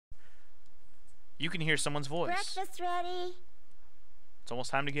You can hear someone's voice. Breakfast ready. It's almost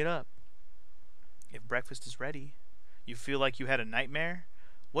time to get up. If breakfast is ready, you feel like you had a nightmare?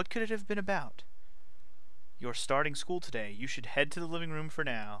 What could it have been about? You're starting school today. You should head to the living room for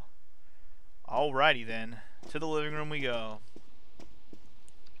now. Alrighty then. To the living room we go.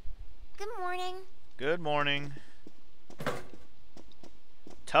 Good morning. Good morning.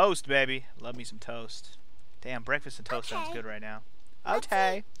 Toast, baby. Love me some toast. Damn, breakfast and toast sounds good right now.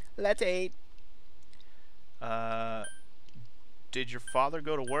 Okay, let's eat. Did your father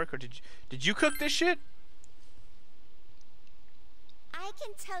go to work, or did you cook this shit? I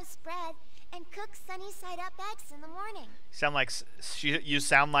can toast bread and cook sunny side up eggs in the morning. You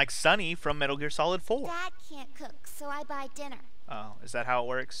sound like Sunny from Metal Gear Solid 4. Dad can't cook, so I buy dinner. Oh, is that how it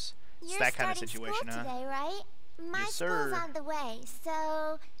works? It's that kind of situation, You're starting school today, right? My Yes, school's sir. on the way,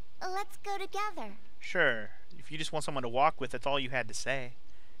 so let's go together. Sure. If you just want someone to walk with, that's all you had to say.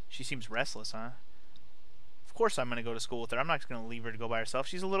 She seems restless, huh? Of course I'm gonna go to school with her. I'm not just gonna leave her to go by herself.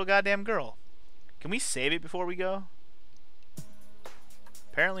 She's a little goddamn girl. Can we save it before we go?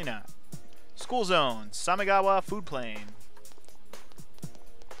 Apparently not. School zone. Samigawa food plane.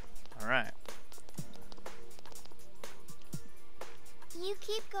 Alright. You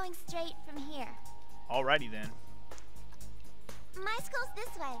keep going straight from here. Alrighty then. My school's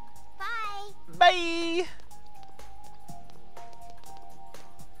this way. Bye. Bye!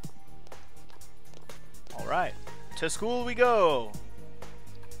 Alright. To school we go!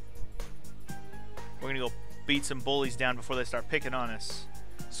 We're gonna go beat some bullies down before they start picking on us.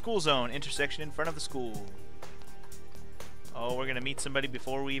 School zone. Intersection in front of the school. Oh, we're gonna meet somebody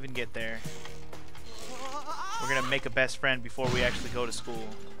before we even get there. We're gonna make a best friend before we actually go to school.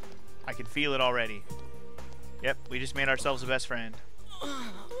 I can feel it already. Yep, we just made ourselves a best friend.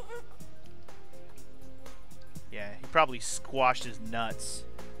 Yeah, he probably squashed his nuts.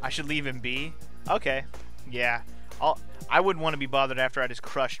 I should leave him be? Okay. Yeah. I wouldn't want to be bothered after I just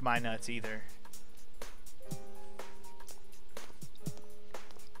crushed my nuts either.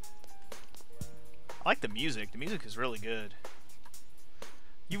 I like the music. The music is really good.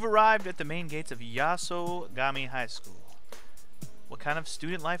 You've arrived at the main gates of Yasogami High School. What kind of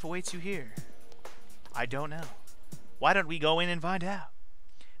student life awaits you here? I don't know. Why don't we go in and find out?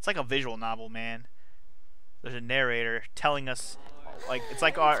 It's like a visual novel, man. There's a narrator telling us, like it's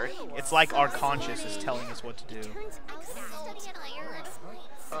like our conscious is telling us what to do.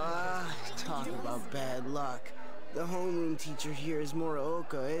 Talk about bad luck. The homeroom teacher here is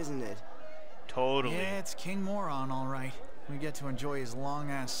Muraoka, isn't it? Totally. Yeah, it's King Moron, all right. We get to enjoy his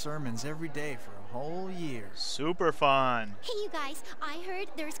long-ass sermons every day for a whole year. Super fun. Hey, you guys, I heard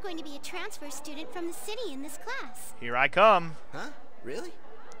there's going to be a transfer student from the city in this class. Here I come. Huh? Really?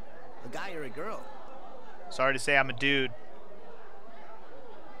 A guy or a girl? Sorry to say I'm a dude.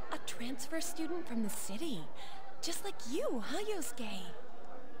 A transfer student from the city. Just like you, huh, Yosuke?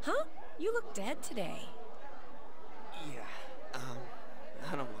 Huh? You look dead today. Yeah,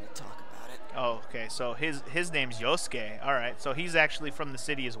 I don't want to talk about it. Oh, okay. So his name's Yosuke. All right. So he's actually from the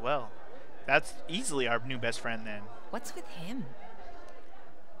city as well. That's easily our new best friend then. What's with him?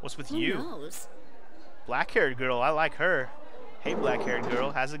 What's with Who you? knows? Black-haired girl. I like her. Hey, black-haired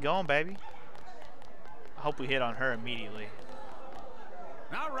girl. How's it going, baby? I hope we hit on her immediately.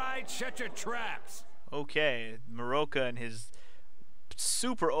 All right, shut your traps. Okay. Moroka and his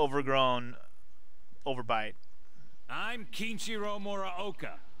super overgrown overbite. I'm Kinshiro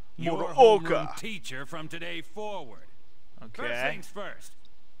Muraoka, your Muraoka. homeroom teacher from today forward. Okay. First things first.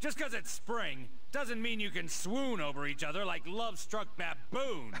 Just 'cause it's spring doesn't mean you can swoon over each other like love-struck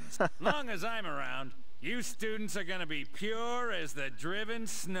baboons. Long as I'm around, you students are gonna be pure as the driven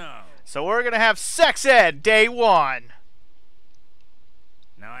snow. So we're gonna have sex ed day one.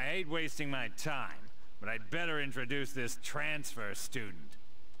 Now, I hate wasting my time, but I'd better introduce this transfer student.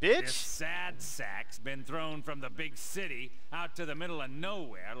 This Bitch. sad sack's been thrown from the big city out to the middle of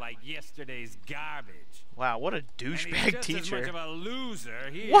nowhere like yesterday's garbage. Wow, what a And he's douchebag just teacher. as much of a loser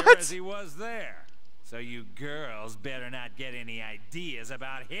here What? as he was there. So you girls better not get any ideas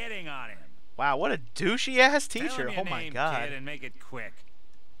about hitting on him. Wow, what a douchey ass Tell teacher. him your Oh my name, god. kid, and make it quick.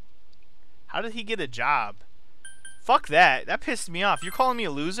 How did he get a job? Fuck that. That pissed me off. You're calling me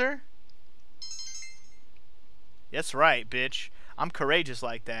a loser? That's right, bitch. I'm courageous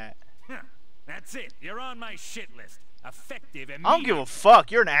like that. That's it. You're on my shit list. Effective immediately. I don't give a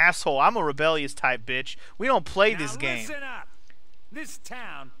fuck. You're an asshole. I'm a rebellious type, bitch. We don't play this game. Listen up. This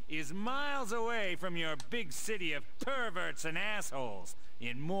town is miles away from your big city of perverts and assholes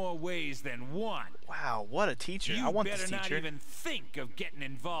in more ways than one. Wow, what a teacher. You I want better this not teacher. even think of getting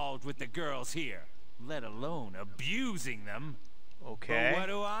involved with the girls here, let alone abusing them. Okay. But what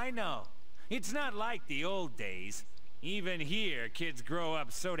do I know? It's not like the old days. Even here, kids grow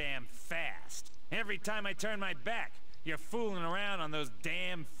up so damn fast. Every time I turn my back, you're fooling around on those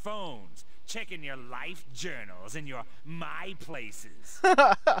damn phones, checking your life journals and your my places.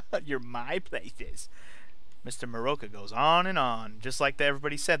 Your my places. Mr. Maroka goes on and on, just like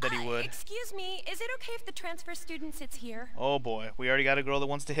everybody said that he would. Excuse me, is it okay if the transfer student sits here? Oh boy, we already got a girl that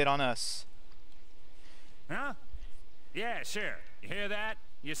wants to hit on us. Huh? Yeah, sure. You hear that?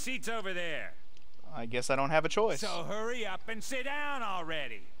 Your seat's over there. I guess I don't have a choice. So hurry up and sit down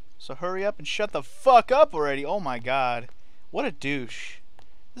already. So hurry up and shut the fuck up already. Oh my god. What a douche.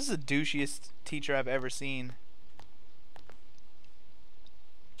 This is the douchiest teacher I've ever seen.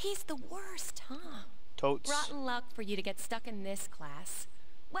 He's the worst, huh? Totes. Rotten luck for you to get stuck in this class.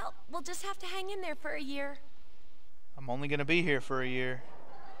 Well, we'll just have to hang in there for a year. I'm only gonna be here for a year.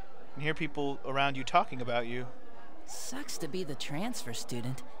 And hear people around you talking about you. Sucks to be the transfer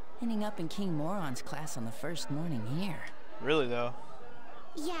student, ending up in King Moron's class on the first morning here. Really though.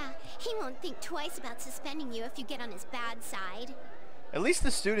 Yeah, he won't think twice about suspending you if you get on his bad side. At least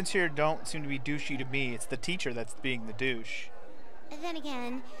the students here don't seem to be douchey to me. It's the teacher that's being the douche. Then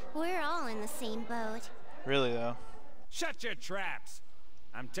again, we're all in the same boat. Really though. Shut your traps.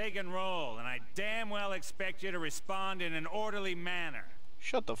 I'm taking roll, and I damn well expect you to respond in an orderly manner.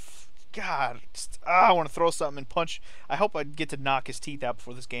 Shut the God. I want to throw something and punch. I hope I get to knock his teeth out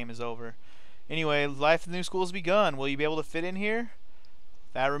before this game is over. Anyway, life in the new school has begun. Will you be able to fit in here?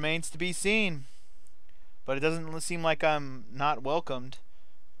 That remains to be seen. But it doesn't seem like I'm not welcomed.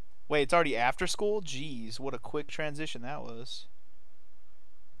 Wait, it's already after school? Jeez, what a quick transition that was.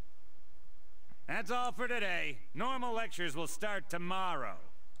 That's all for today. Normal lectures will start tomorrow.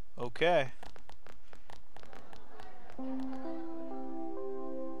 Okay.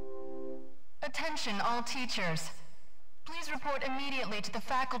 Attention all teachers. Please report immediately to the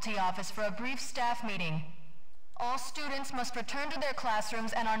faculty office for a brief staff meeting. All students must return to their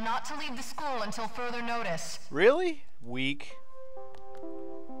classrooms and are not to leave the school until further notice. Really? Weak.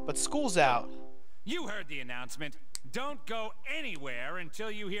 But school's out. You heard the announcement. Don't go anywhere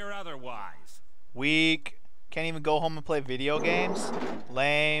until you hear otherwise. Weak. Can't even go home and play video games?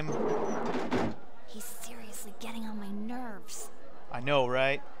 Lame. He's seriously getting on my nerves. I know,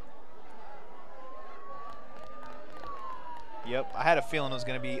 right? Yep, I had a feeling it was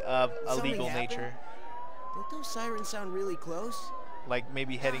going to be of a Something legal happened? nature. Don't those sirens sound really close? Like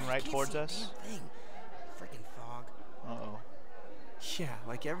maybe heading I right can't towards see a us? damn thing. Frickin' fog. Uh-oh. Yeah,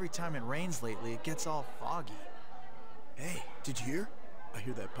 like every time it rains lately, it gets all foggy. Hey, did you hear? I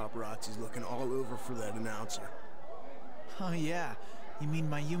hear that paparazzi's looking all over for that announcer. Oh yeah, you mean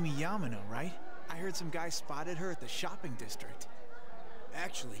Mayumi Yamano, right? I heard some guy spotted her at the shopping district.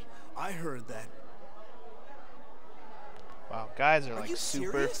 Actually, I heard that. Wow, guys are like you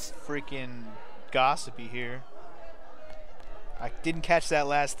super serious? freaking gossipy here. I didn't catch that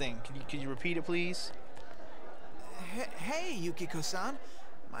last thing. Can you repeat it, please? Hey, Yukiko-san.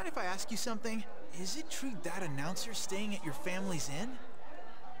 Mind if I ask you something? Is it true that announcer's staying at your family's inn?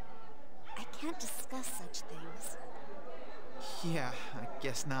 I can't discuss such things. Yeah, I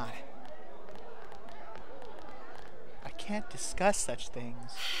guess not. I can't discuss such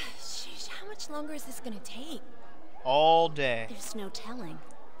things. Sheesh, how much longer is this gonna take? All day. There's no telling.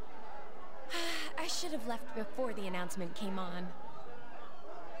 I should have left before the announcement came on.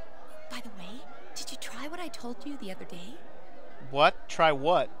 By the way, did you try what I told you the other day? What? Try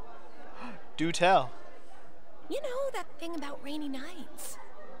what? Do tell. You know, that thing about rainy nights.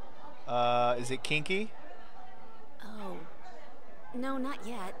 Is it kinky? Oh. No, not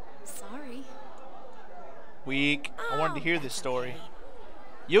yet. Sorry. Weak. I wanted to hear this that's story. okay.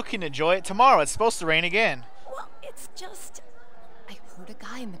 You can enjoy it tomorrow. It's supposed to rain again. Well, it's just... I heard a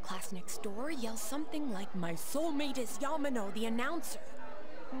guy in the class next door yell something like, "My soulmate is Yamano, the announcer."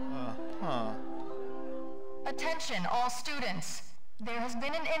 Huh. Attention all students. There has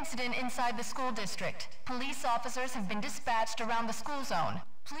been an incident inside the school district. Police officers have been dispatched around the school zone.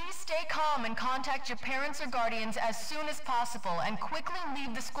 Please stay calm and contact your parents or guardians as soon as possible and quickly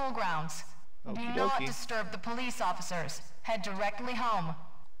leave the school grounds. Do Okie not dokie. disturb the police officers. Head directly home.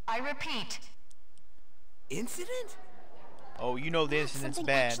 I repeat. Incident? Oh, you know the incident's Something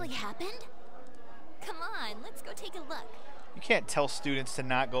bad. actually happened? Come on, let's go take a look. You can't tell students to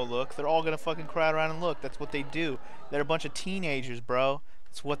not go look. They're all gonna fucking crowd around and look. That's what they do. They're a bunch of teenagers, bro.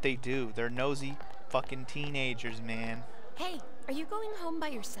 That's what they do. They're nosy fucking teenagers, man. Hey, are you going home by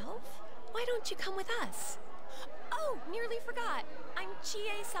yourself? Why don't you come with us? Oh, nearly forgot. I'm Chie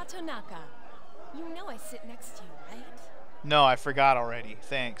Satonaka. You know I sit next to you, right? No, I forgot already.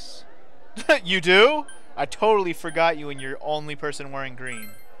 Thanks. You do? I totally forgot you and you're only person wearing green.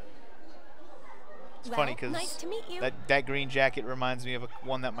 It's Well, funny because nice to meet you. that green jacket reminds me of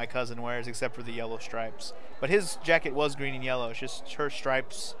one that my cousin wears, except for the yellow stripes. But his jacket was green and yellow. It's just her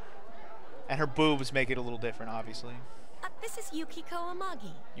stripes and her boobs make it a little different, obviously. This is Yukiko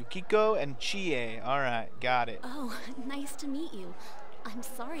Amagi. Yukiko and Chie. All right, got it. Oh, nice to meet you. I'm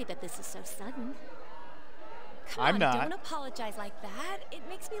sorry that this is so sudden. Come I'm on, not. don't apologize like that. It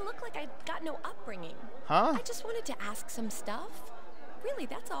makes me look like I got no upbringing. Huh? I just wanted to ask some stuff. Really,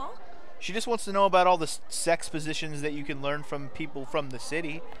 that's all. She just wants to know about all the sex positions that you can learn from people from the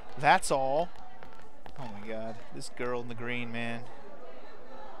city. That's all. Oh my god. This girl in the green, man.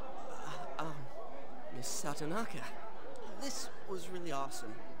 Miss Satonaka, this was really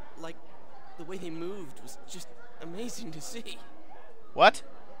awesome. Like, the way they moved was just amazing to see. What?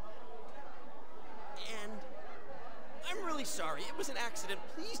 And I'm really sorry. It was an accident.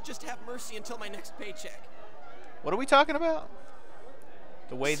 Please just have mercy until my next paycheck. What are we talking about?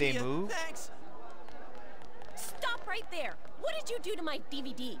 The way See they ya. move? Thanks. Stop right there. What did you do to my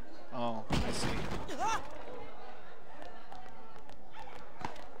DVD? Oh, I see. Ah!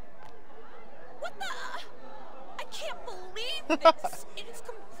 What the? I can't believe this. It is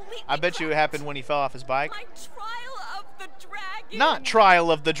completely I bet you it happened when he fell off his bike. My Trial of the Dragon. Not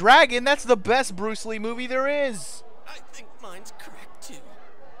Trial of the Dragon. That's the best Bruce Lee movie there is. I think mine's cracked too.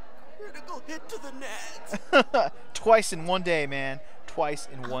 Critical hit to the nads. Twice in one day, man. Twice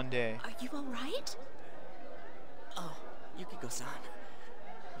in one day. Are you all right? Oh, Yukiko-san.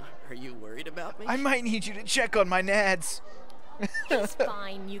 Are you worried about me? I might need you to check on my nads. He's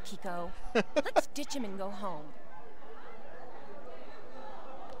fine, Yukiko. Let's ditch him and go home.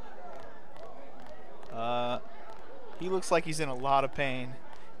 He looks like he's in a lot of pain.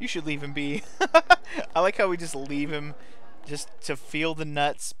 You should leave him be. I like how we just leave him just to feel the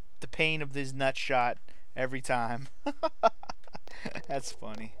nuts, the pain of this nut shot every time. That's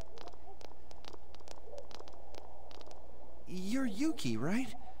funny. You're Yuki,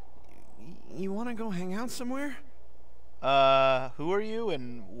 right? You want to go hang out somewhere? Who are you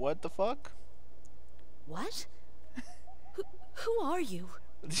and what the fuck? What? Who are you?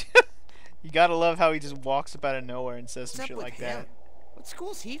 You gotta love how he just walks up out of nowhere and says some What's shit up like with him? that. What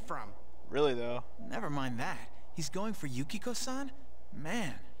school's he from? Really though. Never mind that. He's going for Yukiko-san?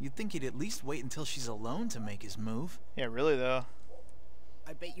 Man, you'd think he'd at least wait until she's alone to make his move. Yeah, really though.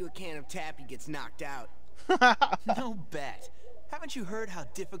 I bet you a can of tappy gets knocked out. No bet. Haven't you heard how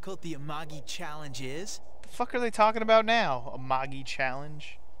difficult the Amagi challenge is? The fuck are they talking about now? A Magi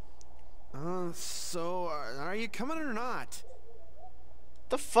challenge? So, are you coming or not?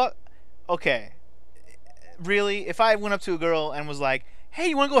 The fuck? Okay. Really? If I went up to a girl and was like, hey,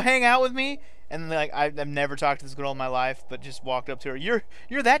 you wanna go hang out with me? And like, I've never talked to this girl in my life, but just walked up to her. You're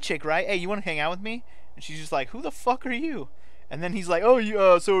that chick, right? Hey, you wanna hang out with me? And she's just like, who the fuck are you? And then he's like,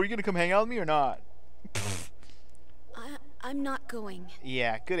 oh, so are you gonna come hang out with me or not? I'm not going.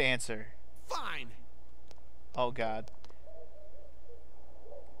 Yeah, good answer. Fine. Oh god.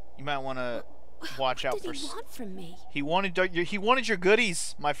 You might want to watch out What for. did he want from me? He wanted your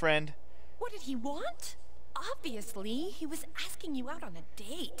goodies, my friend. What did he want? Obviously, he was asking you out on a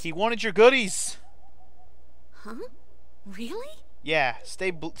date. He wanted your goodies. Huh? Really? Yeah,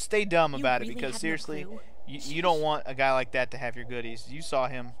 stay dumb You about it really because had no seriously, clue? you don't want a guy like that to have your goodies. You saw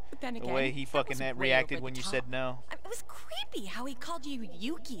him, But then the again, way he that fucking was way reacted over when the you top. said no. It was creepy how he called you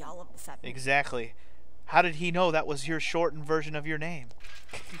Yuki all of a sudden. Exactly. How did he know that was your shortened version of your name?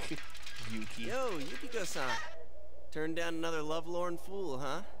 Yuki. Yo, Yukiko-san. Turned down another lovelorn fool,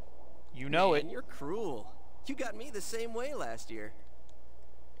 huh? You know Man, it. you're cruel. You got me the same way last year.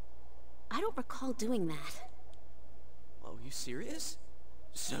 I don't recall doing that. Oh, you serious?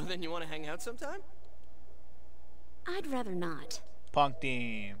 So then you want to hang out sometime? I'd rather not. Punk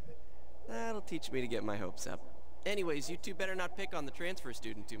team. That'll teach me to get my hopes up. Anyways, you two better not pick on the transfer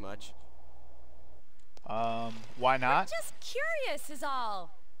student too much. Why not? Just curious is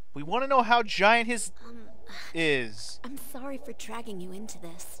all. We want to know how giant his is. I'm sorry for dragging you into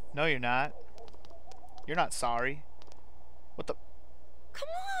this. No, you're not. You're not sorry. What the? Come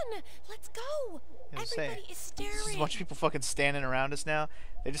on, let's go. I was Everybody saying, is staring. There's a bunch of people fucking standing around us now.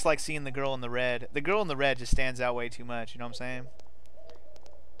 They just like seeing the girl in the red. The girl in the red just stands out way too much. You know what I'm saying?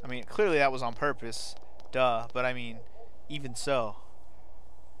 I mean, clearly that was on purpose. Duh. But I mean, even so.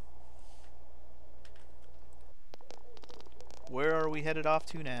 Where are we headed off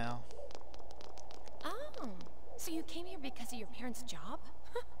to now? Oh, so you came here because of your parents' job?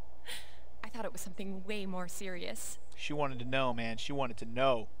 I thought it was something way more serious. She wanted to know, man. She wanted to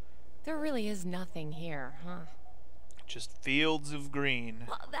know. There really is nothing here, huh? Just fields of green.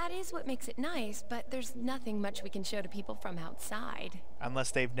 Well, that is what makes it nice, but there's nothing much we can show to people from outside.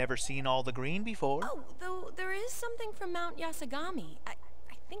 Unless they've never seen all the green before. Oh, though there is something from Mount Yasagami. I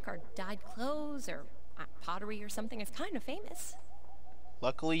think our dyed clothes or pottery or something is kind of famous.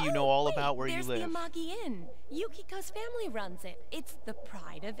 Luckily, you know all about where you live. There's the Amagi Inn. Yukiko's family runs it. It's the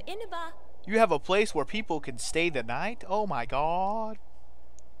pride of Inaba. You have a place where people can stay the night? Oh my god.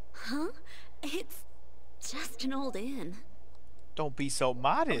 Huh? It's just an old inn. Don't be so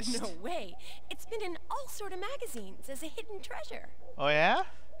modest. Oh, no way. It's been in all sort of magazines as a hidden treasure. Oh yeah?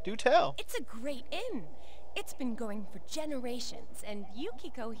 Do tell. It's a great inn. It's been going for generations, and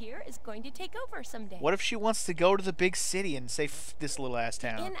Yukiko here is going to take over someday. What if she wants to go to the big city and say, F this little ass The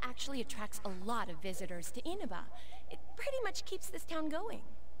town? inn actually attracts a lot of visitors to Inaba. It pretty much keeps this town going.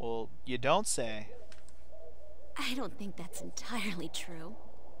 Well, you don't say. I don't think that's entirely true.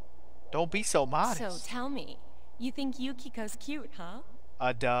 Don't be so modest. So tell me, you think Yukiko's cute,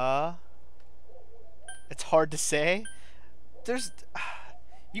 huh? Duh. It's hard to say.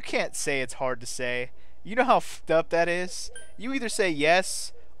 You can't say it's hard to say. You know how fucked up that is? You either say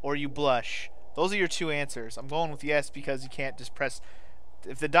yes or you blush. Those are your two answers. I'm going with yes because you can't just press.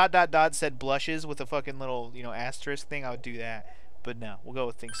 If the ... said blushes with a fucking little, asterisk thing, I would do that. But no, we'll go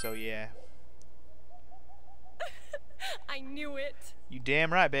with think so, yeah. I knew it. You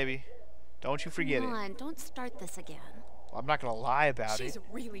damn right, baby. Don't you forget Come it. on, don't start this again. Well, I'm not gonna lie about She's it.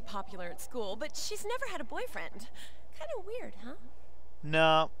 really popular at school, but she's never had a boyfriend. Kind of weird, huh?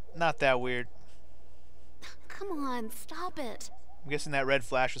 No, not that weird. Come on, stop it. I'm guessing that red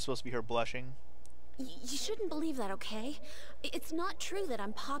flash was supposed to be her blushing. You shouldn't believe that, okay? It's not true that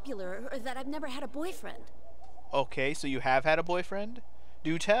I'm popular or that I've never had a boyfriend. Okay, so you have had a boyfriend?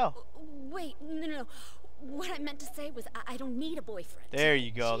 Do tell. Wait, no. What I meant to say was I don't need a boyfriend. There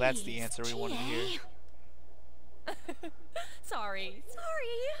you go. Jeez, That's the answer we wanted to hear. Sorry.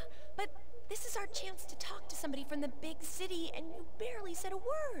 But this is our chance to talk to somebody from the big city, and you barely said a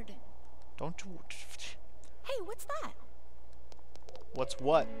word. Don't you... Hey, what's that? What's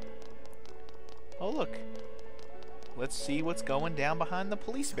what? Oh, look. Let's see what's going down behind the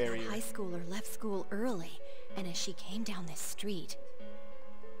police So barrier. the high schooler left school early, and as she came down this street...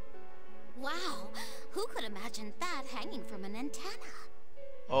 Wow, who could imagine that hanging from an antenna?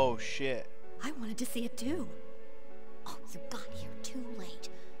 Oh, shit. I wanted to see it too. Oh, you got here too late.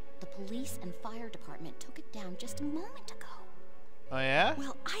 The police and fire department took it down just a moment ago. Oh, yeah?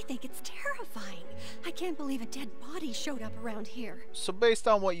 Well, I think it's terrifying. I can't believe a dead body showed up around here. So based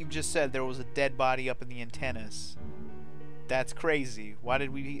on what you've just said, there was a dead body up in the antennas. That's crazy.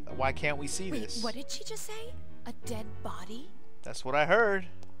 Why can't we see Wait, this? what did she just say? A dead body? That's what I heard.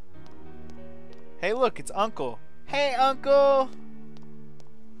 Hey, look, it's Uncle. Hey, Uncle!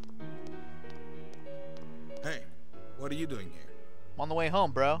 Hey, what are you doing here? I'm on the way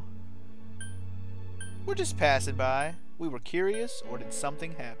home, bro. We're just passing by. We were curious, or did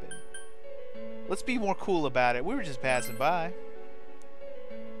something happen? Let's be more cool about it. We were just passing by.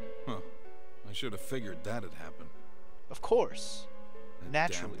 Huh. I should have figured that had happened. Of course. That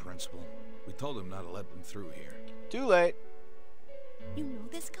Naturally. damn principal. We told him not to let them through here. Too late. You know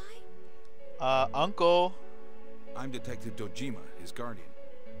this guy? Uncle. I'm Detective Dojima, his guardian.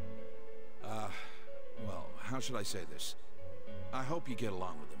 Well, how should I say this? I hope you get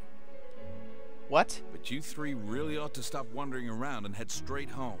along with him. What? But you three really ought to stop wandering around and head straight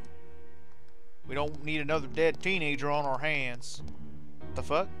home. We don't need another dead teenager on our hands. What the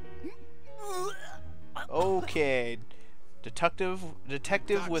fuck? Okay. Detective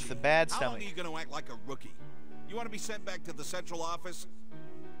with the bad How long stomach. are you gonna act like a rookie? You want to be sent back to the central office?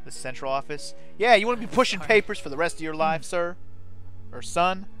 The central office? Yeah, you want to be pushing papers for the rest of your life, sir? Or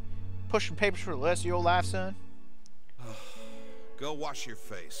son? Pushing papers for the rest of your life, son? Go wash your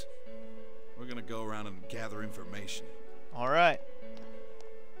face. We're gonna go around and gather information. Alright.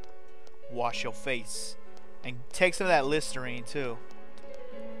 Wash your face. And take some of that Listerine, too.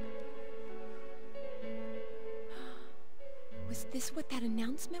 Was this what that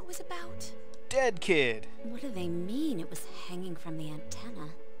announcement was about? Dead kid. What do they mean it was hanging from the antenna?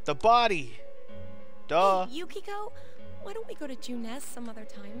 The body. Duh. Hey, Yukiko, why don't we go to Junes some other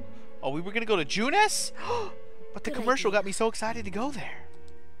time? Oh, we were gonna go to Junes? But the Good commercial idea. got me so excited to go there.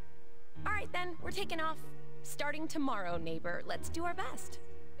 All right, then, we're taking off. Starting tomorrow, neighbor. Let's do our best.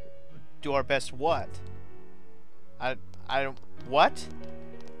 Do our best what? I don't... What?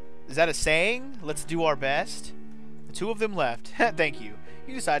 Is that a saying? Let's do our best? The two of them left. Thank you.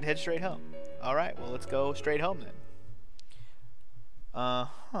 You decided to head straight home. Alright, well, let's go straight home then.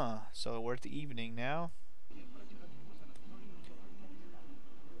 So we're at the evening now.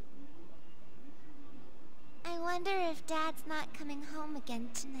 I wonder if Dad's not coming home again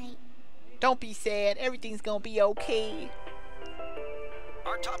tonight. Don't be sad. Everything's gonna be okay.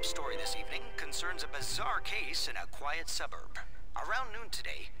 Our top story this evening concerns a bizarre case in a quiet suburb. Around noon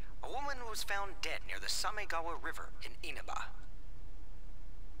today, a woman was found dead near the Samegawa River in Inaba.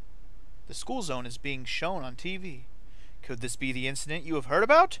 The school zone is being shown on TV. Could this be the incident you have heard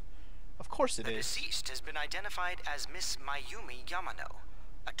about? Of course it is. The deceased has been identified as Miss Mayumi Yamano,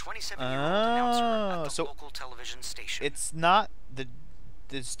 a 27-year-old announcer at the local television station. It's not the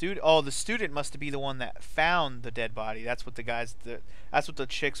student. Oh, the student must be the one that found the dead body. That's what that's what the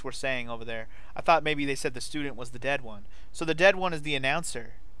chicks were saying over there. I thought maybe they said the student was the dead one. So the dead one is the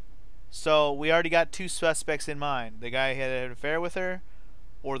announcer. So we already got two suspects in mind. The guy who had an affair with her,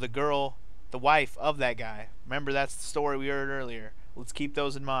 or the girl, the wife of that guy. Remember, that's the story we heard earlier. Let's keep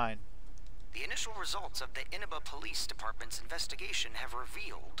those in mind. The initial results of the Inaba Police Department's investigation have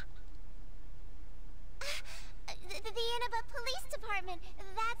revealed... The Inaba Police Department.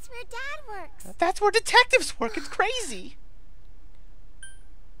 That's where Dad works. That's where detectives work. It's crazy.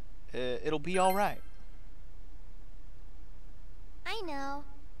 It'll be all right. I know.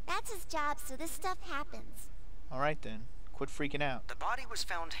 That's his job, so this stuff happens. All right then. Quit freaking out. The body was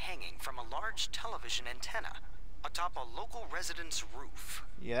found hanging from a large television antenna atop a local resident's roof.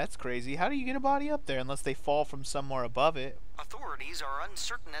 Yeah, that's crazy. How do you get a body up there unless they fall from somewhere above it? Authorities are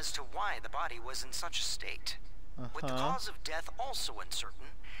uncertain as to why the body was in such a state. With the cause of death also uncertain,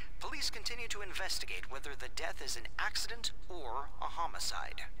 police continue to investigate whether the death is an accident or a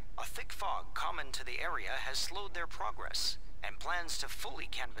homicide. A thick fog common to the area has slowed their progress, and plans to fully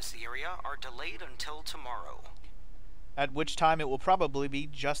canvass the area are delayed until tomorrow. At which time it will probably be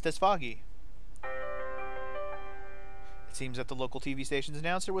just as foggy. It seems that the local TV station's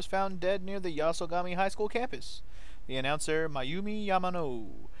announcer was found dead near the Yasogami High School campus. The announcer, Mayumi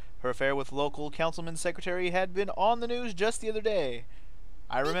Yamano. Her affair with local councilman's secretary had been on the news just the other day.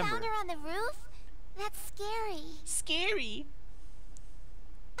 I remember. They found her on the roof? That's scary. Scary?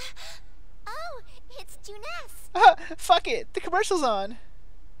 Oh, it's Juness. Fuck it. The commercial's on.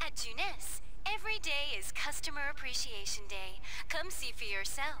 At Juness, every day is Customer Appreciation Day. Come see for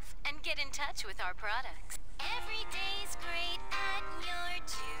yourself and get in touch with our products. Every day's great at your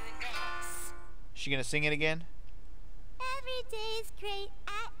Juness. She gonna sing it again? Every day's great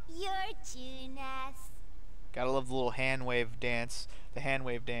at your Juness. Gotta love the little hand wave dance. The hand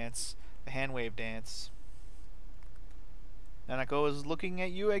wave dance. The hand wave dance. Nanako is looking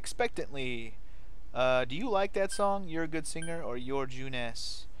at you expectantly. Do you like that song? You're a good singer, or Your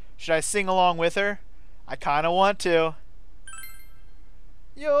Juness? Should I sing along with her? I kinda want to.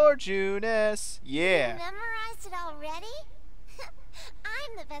 Your Juness. Yeah. You memorized it already?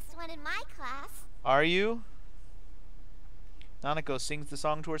 I'm the best one in my class. Are you? Nanako sings the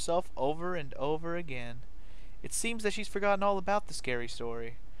song to herself over and over again. It seems that she's forgotten all about the scary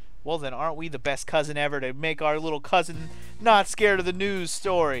story. Well then, aren't we the best cousin ever to make our little cousin not scared of the news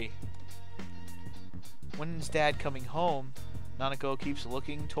story? When's Dad coming home? Nanako keeps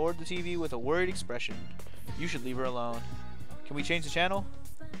looking toward the TV with a worried expression. You should leave her alone. Can we change the channel?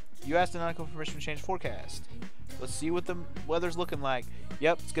 You asked Nanako for permission to change the forecast. Let's see what the weather's looking like.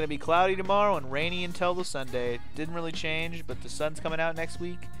 Yep, it's going to be cloudy tomorrow and rainy until the Sunday. Didn't really change, but the sun's coming out next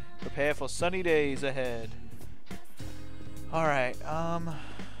week. Prepare for sunny days ahead. Alright,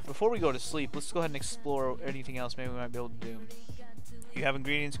 before we go to sleep, let's go ahead and explore anything else maybe we might be able to do. You have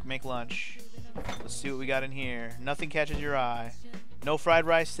ingredients, make lunch. Let's see what we got in here. Nothing catches your eye. No fried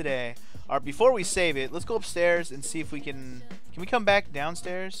rice today. Alright, before we save it, let's go upstairs and see if we can... Can we come back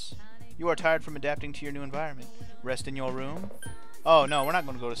downstairs? You are tired from adapting to your new environment. Rest in your room. Oh, no, we're not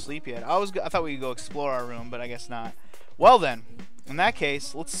going to go to sleep yet. I thought we could go explore our room, but I guess not. Well then, in that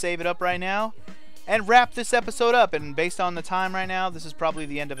case, let's save it up right now and wrap this episode up. And based on the time right now, this is probably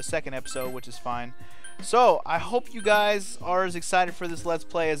the end of a second episode, which is fine. So, I hope you guys are as excited for this Let's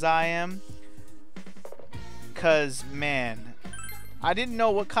Play as I am. Because, man, I didn't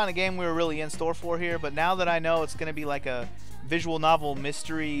know what kind of game we were really in store for here, but now that I know it's going to be like a visual novel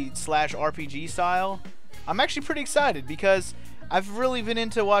mystery / RPG style, I'm actually pretty excited because I've really been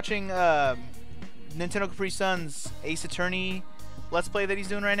into watching Nintendo Capri Sun's Ace Attorney Let's Play that he's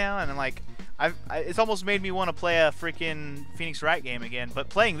doing right now, and I'm like, it's almost made me want to play a freaking Phoenix Wright game again. But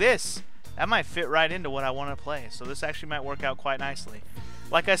playing this, that might fit right into what I want to play, so this actually might work out quite nicely.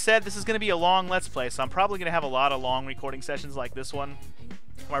 Like I said, this is going to be a long Let's Play, so I'm probably going to have a lot of long recording sessions like this one,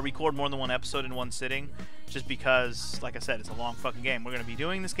 where I record more than one episode in one sitting, just because, like I said, it's a long fucking game. We're going to be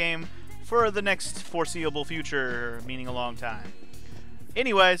doing this game for the next foreseeable future, meaning a long time.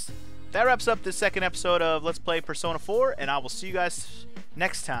 Anyways, that wraps up this second episode of Let's Play Persona 4, and I will see you guys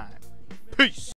next time. Peace!